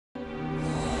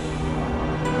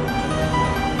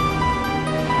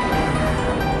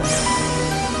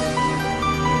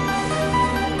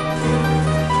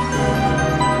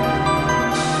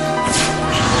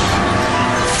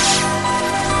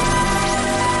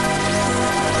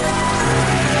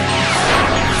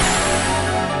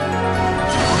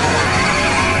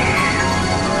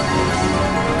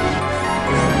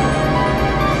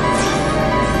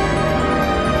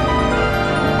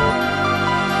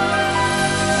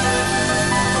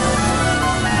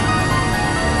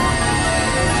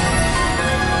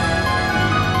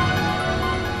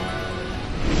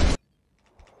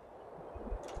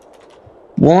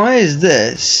Why is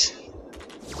this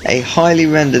a highly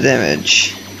rendered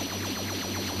image?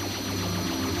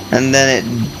 And then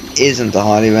it isn't a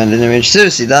highly rendered image.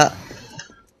 Seriously, that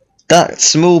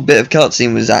small bit of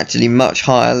cutscene was actually much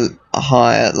higher.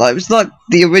 Like, it was like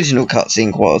the original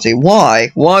cutscene quality. Why?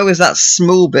 Why was that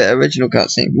small bit original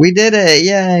cutscene? We did it!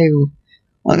 Yay!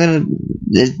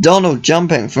 There's Donald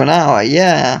jumping for an hour.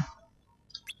 Yeah.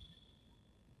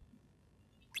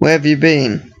 Where have you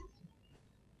been?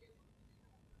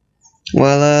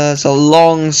 Well, it's a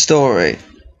long story.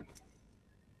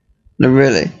 No,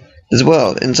 really. There's a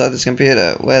world inside this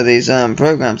computer where these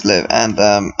programs live and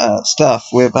stuff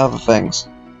with other things.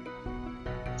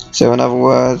 So in other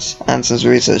words, Ansem's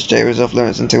research data is off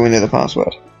limits until we know the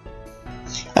password.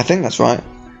 I think that's right.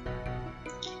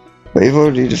 But you've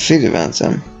already defeated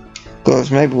Ansem. Of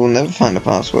course, maybe we'll never find the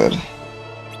password.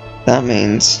 That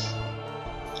means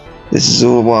this is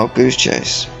all a wild goose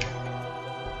chase.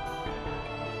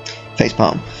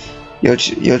 Facepalm.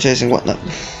 You're chasing what now?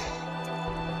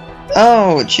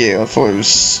 Oh, it's you. I thought it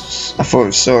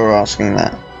was Sora asking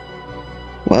that.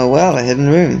 Well, a hidden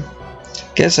room.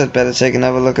 Guess I'd better take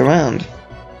another look around.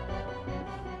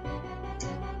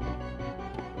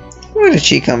 Why did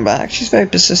she come back? She's very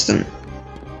persistent.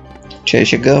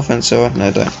 Chase your girlfriend, Sora.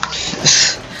 No, don't.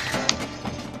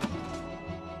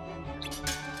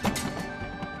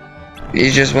 You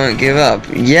just won't give up.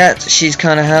 Yet, she's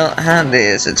kind of handy,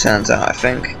 as it turns out, I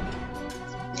think.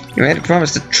 You made a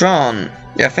promise to Tron.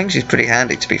 Yeah, I think she's pretty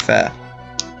handy, to be fair.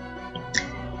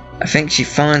 I think she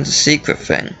finds a secret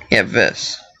thing. Yeah,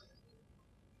 this.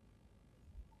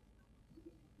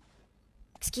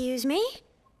 Excuse me?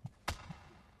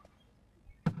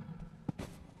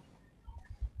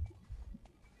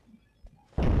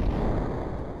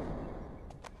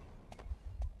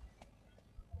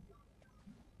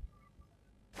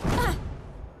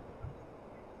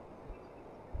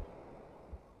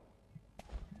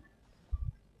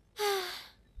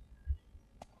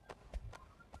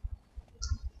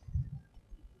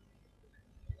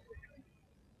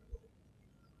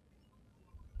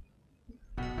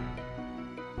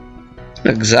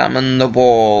 Examine the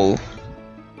ball.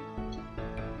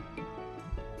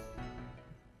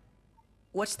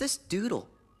 What's this doodle?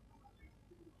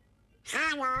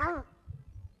 Hello.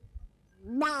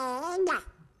 Man.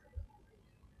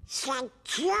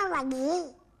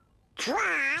 Security.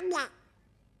 Tron.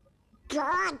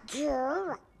 Got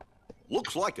you.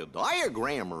 Looks like a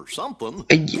diagram or something.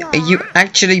 Are you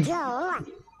actually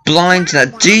blind now?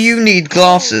 Do you need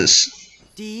glasses?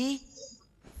 D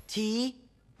T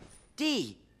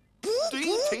D.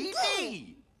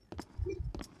 DTD.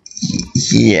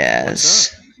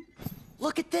 Yes.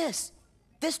 Look at this.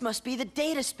 This must be the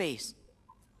data space.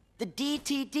 The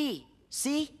DTD.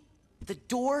 See? The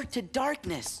door to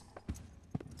darkness.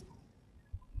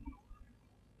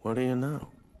 What do you know?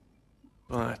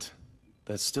 But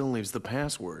that still leaves the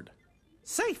password.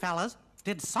 Say, fellas,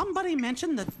 did somebody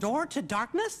mention the door to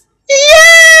darkness?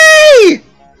 Yay!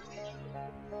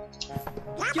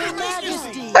 Your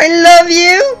Majesty! I love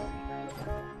you!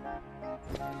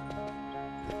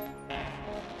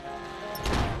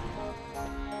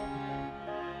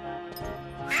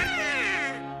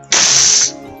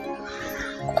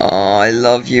 Oh, I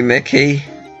love you, Mickey.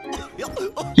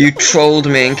 You trolled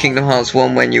me in Kingdom Hearts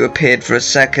 1 when you appeared for a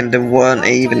second and weren't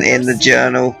even in the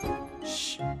journal.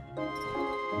 Shh.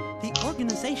 The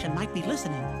organization might be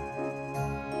listening.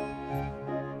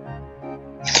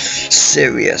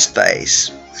 Serious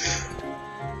face.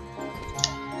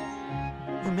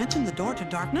 You mentioned the door to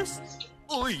darkness?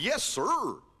 Oh, yes,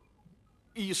 sir.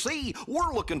 You see,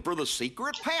 we're looking for the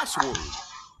secret password.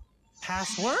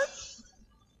 Password?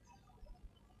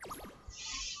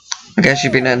 I guess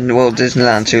you've been in Walt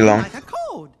Disneyland too long. Like a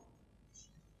code.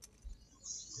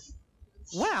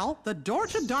 Well, the door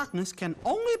to darkness can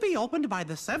only be opened by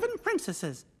the 7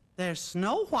 princesses. There's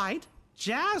Snow White,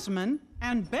 Jasmine,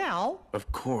 and Belle.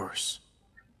 Of course.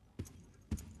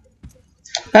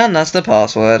 And that's the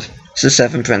password. It's the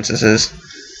 7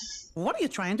 princesses. What are you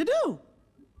trying to do?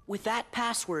 With that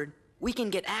password, we can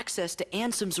get access to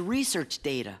Ansem's research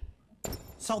data.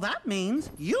 So that means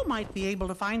you might be able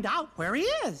to find out where he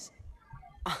is.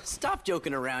 Stop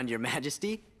joking around, Your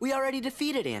Majesty. We already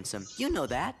defeated Ansem. You know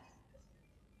that.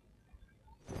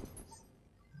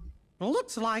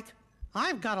 Looks like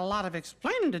I've got a lot of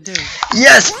explaining to do.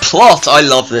 Yes, plot! I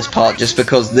love this part just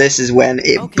because this is when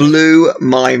it blew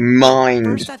my mind.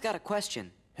 First, I've got a question.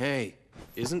 Hey,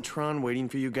 isn't Tron waiting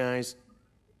for you guys?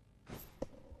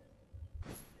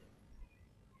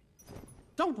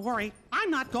 Don't worry, I'm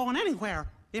not going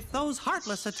anywhere. If those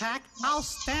Heartless attack, I'll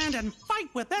stand and fight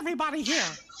with everybody here.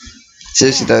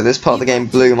 Seriously though, this part of the game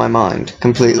blew my mind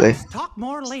completely. Let's talk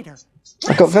more later.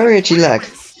 I got very itchy leg.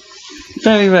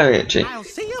 Very, very itchy. I'll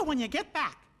see you when you get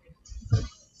back.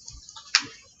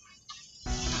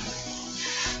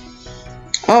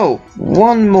 Oh,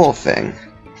 one more thing.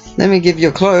 Let me give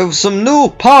your clothes some new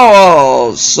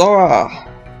powers, Sora.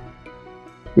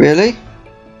 Really?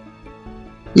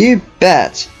 You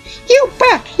bet. You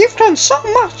bet. You've done so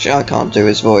much. I can't do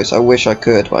his voice. I wish I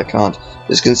could, but I can't.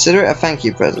 Just consider it a thank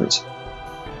you present.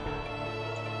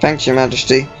 Thanks, Your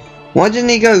Majesty. Why didn't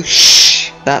he go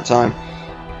shh that time?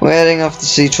 We're heading off to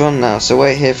Citron now, so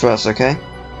wait here for us, okay?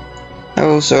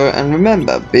 Also, and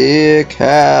remember, be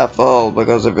careful,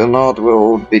 because if you're not,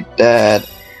 we'll be dead.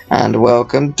 And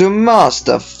welcome to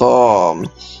Master Form.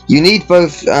 You need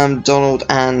both Donald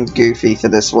and Goofy for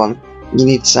this one. You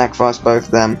need to sacrifice both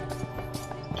of them.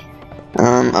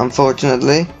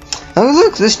 Unfortunately. Oh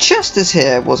look, this chest is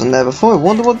here. It wasn't there before. I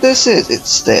wonder what this is. It's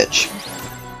Stitch.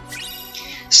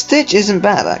 Stitch isn't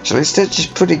bad, actually. Stitch is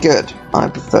pretty good. I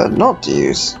prefer not to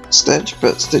use Stitch,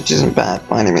 but Stitch isn't bad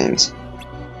by any means.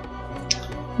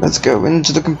 Let's go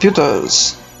into the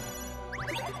computers.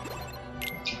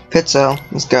 Pit cell,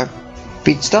 let's go.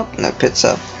 Beat stop? No, pit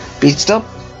cell. Beat stop?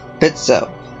 Pit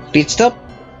cell. Beat stop?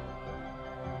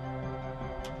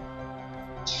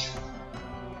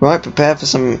 Right, prepare for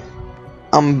some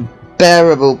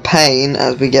unbearable pain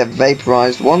as we get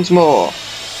vaporized once more.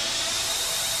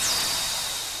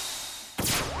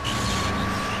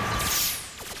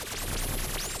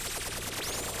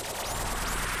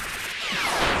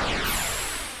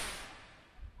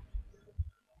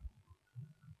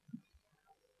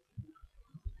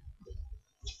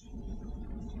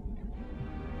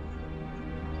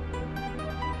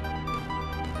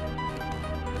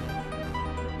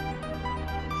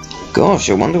 Gosh,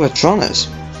 I wonder where Tron is.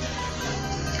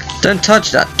 Don't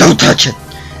touch that. Don't touch it!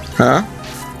 Huh?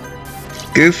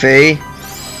 Goofy!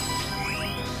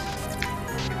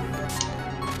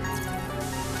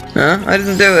 Huh? I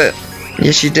didn't do it.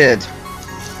 Yes, you did.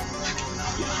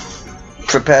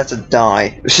 Prepare to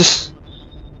die.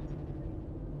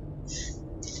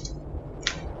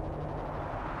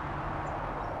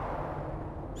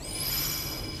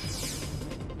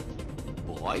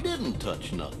 Well, I didn't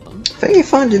touch nothing. I think you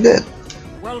finally did.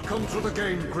 Welcome to the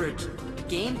game grid.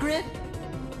 Game grid?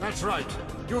 That's right.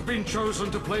 You've been chosen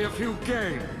to play a few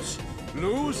games.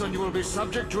 Lose and you will be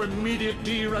subject to immediate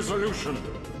de-resolution.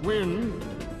 Win?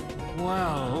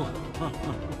 Well...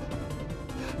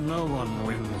 no one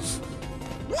wins.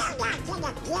 You're not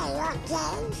gonna play your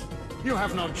games. You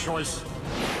have no choice.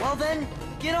 Well then,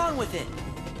 get on with it.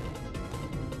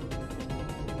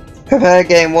 Prepare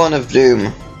game 1 of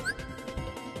Doom.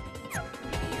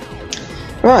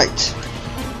 Right.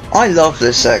 I love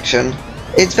this section.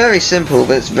 It's very simple,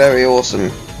 but it's very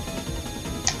awesome.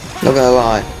 Not gonna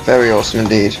lie, very awesome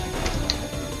indeed.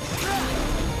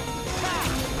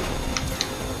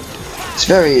 It's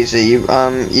very easy.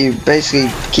 You basically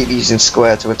keep using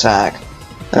square to attack,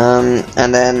 and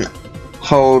then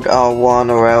hold R1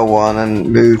 or L1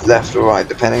 and move left or right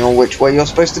depending on which way you're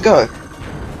supposed to go.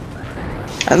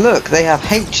 And look, they have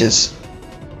H's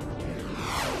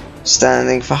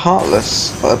standing for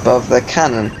Heartless above their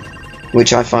cannon,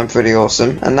 which I find pretty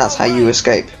awesome, and that's how you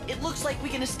escape. It looks like we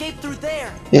can escape through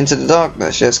there. Into the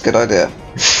darkness, yes, good idea.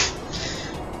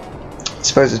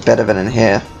 Suppose it's better than in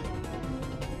here.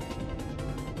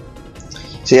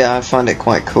 So yeah, I find it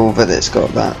quite cool that it's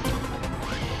got that.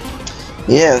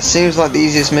 Yeah, it seems like the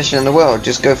easiest mission in the world,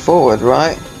 just go forward,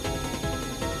 right?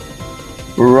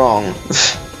 Wrong.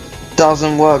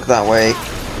 Doesn't work that way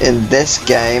in this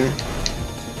game.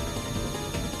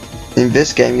 In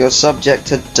this game, you're subject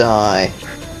to die.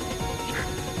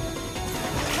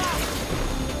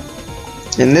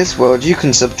 In this world, you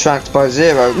can subtract by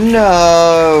 0.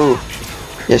 No!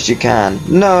 Yes, you can.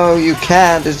 No, you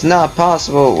can't. It's not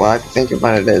possible. Well, I think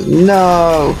about it is.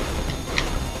 No!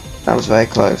 That was very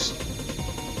close.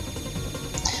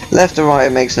 Left or right,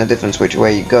 it makes no difference which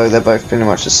way you go. They're both pretty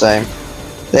much the same.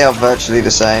 They are virtually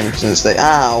the same, since they,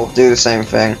 do the same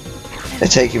thing. They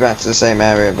take you back to the same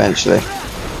area eventually.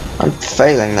 I'm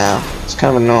failing now. It's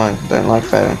kind of annoying. I don't like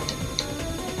failing.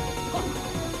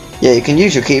 Yeah, you can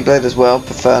use your Keyblade as well.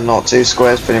 Prefer not to.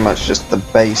 Square's pretty much just the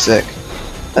basic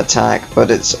attack, but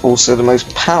it's also the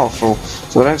most powerful.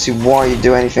 So I don't see why you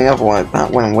do anything otherwise. That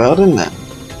went well, didn't it?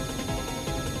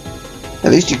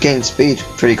 At least you gain speed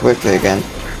pretty quickly again,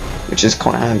 which is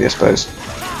quite handy, I suppose.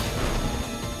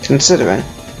 Considering.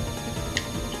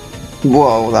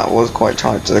 Whoa, that was quite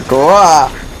tight to the core.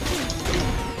 Ah!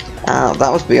 Ow,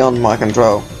 that was beyond my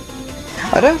control.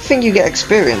 I don't think you get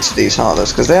experience for these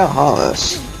Heartless, because they are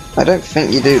Heartless. I don't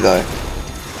think you do, though.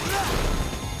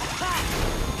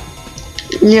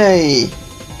 Yay!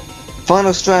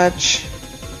 Final stretch.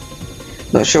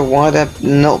 Not sure why they're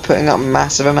not putting up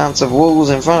massive amounts of walls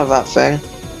in front of that thing,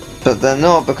 but they're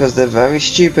not because they're very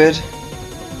stupid.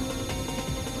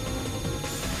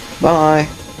 Bye.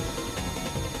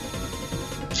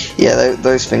 Yeah,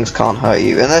 those things can't hurt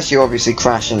you unless you obviously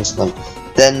crash into them.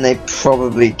 Then they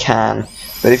probably can,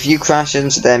 but if you crash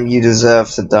into them, you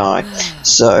deserve to die.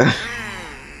 So,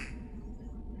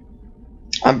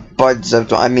 by deserve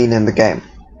to, I mean in the game.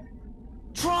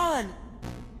 Tron!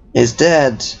 Is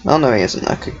dead. Oh no, he isn't.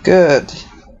 Okay, good.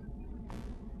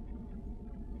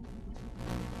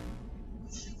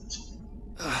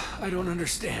 I don't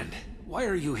understand. Why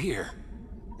are you here?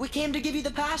 We came to give you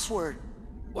the password.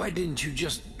 Why didn't you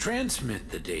just transmit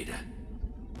the data?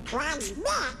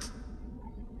 Transmit?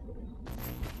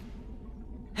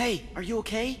 Hey, are you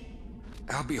okay?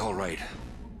 I'll be all right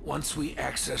once we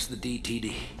access the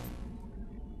DTD.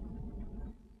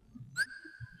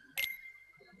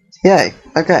 Yay.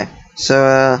 Okay.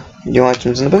 So, new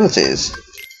items and abilities.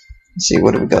 Let's see,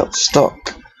 what do we got?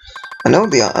 Stock. I know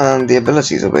what the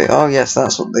abilities will be. Oh yes,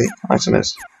 that's what the item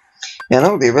is. Yeah, I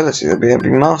know what the ability will be. It'll be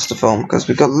Master Form, because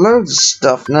we've got loads of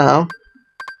stuff now.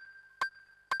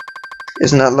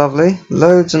 Isn't that lovely?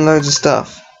 Loads and loads of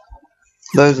stuff.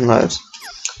 Loads and loads.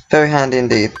 Very handy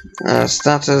indeed.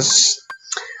 Status.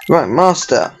 Right,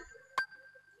 Master.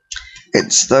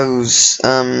 It's those,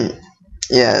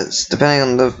 yeah, it's depending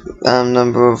on the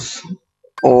number of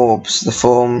orbs, the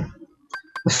form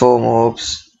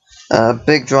orbs.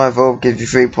 Big drive orb gives you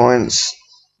 3 points,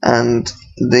 and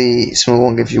the small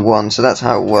one gives you 1, so that's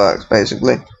how it works,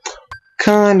 basically.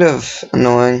 Kind of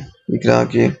annoying, you could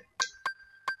argue.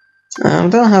 I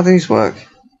don't know how these work.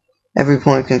 Every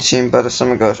point consumed by the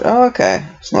summon ghost. Oh, okay,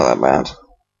 it's not that bad.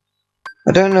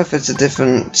 I don't know if it's a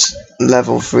different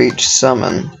level for each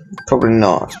summon. Probably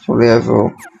not. Probably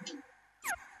overall.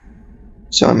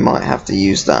 So I might have to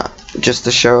use that just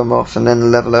to show them off and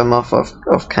then level them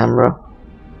off camera.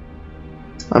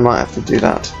 I might have to do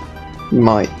that.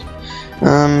 Might.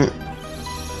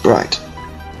 Right.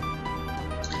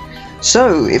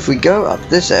 So if we go up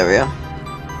this area,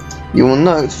 you will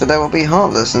note that there will be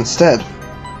Heartless instead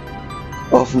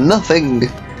of nothing.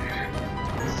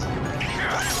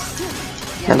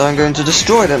 And I'm going to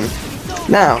destroy them.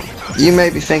 Now, you may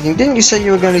be thinking, didn't you say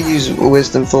you were going to use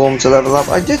Wisdom Form to level up?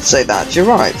 I did say that, you're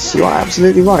right. You are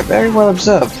absolutely right. Very well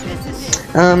observed.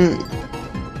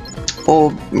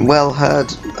 Or well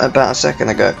heard about a second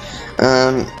ago.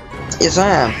 Yes I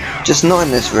am. Just not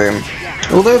in this room.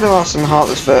 Although there are some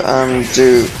Heartless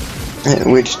that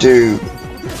which do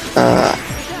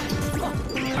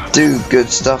good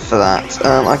stuff for that.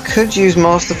 I could use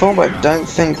Master Form, but I don't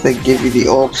think they give you the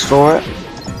orbs for it.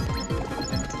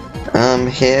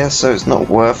 Here, so it's not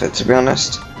worth it, to be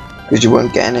honest, because you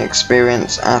won't get any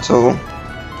experience at all.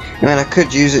 I mean, I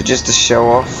could use it just to show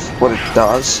off what it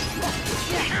does,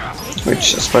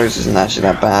 which I suppose isn't actually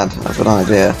that bad of an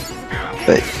idea,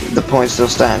 but the point still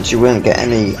stands, you wouldn't get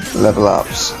any level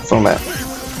ups from it.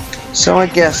 So I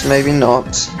guess maybe not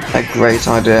a great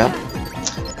idea.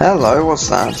 Hello, what's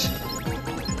that?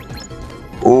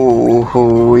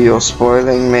 Ooh, you're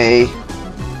spoiling me.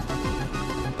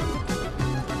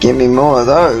 Give me more of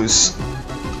those.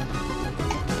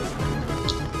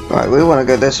 Right, we want to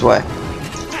go this way,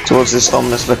 towards this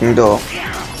ominous looking door.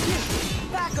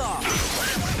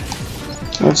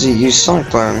 Let's use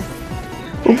Cyclone.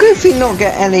 Will Goofy not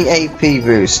get any AP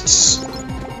boosts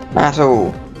at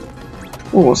all?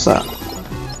 Oh, what's that?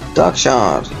 Dark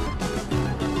Shard.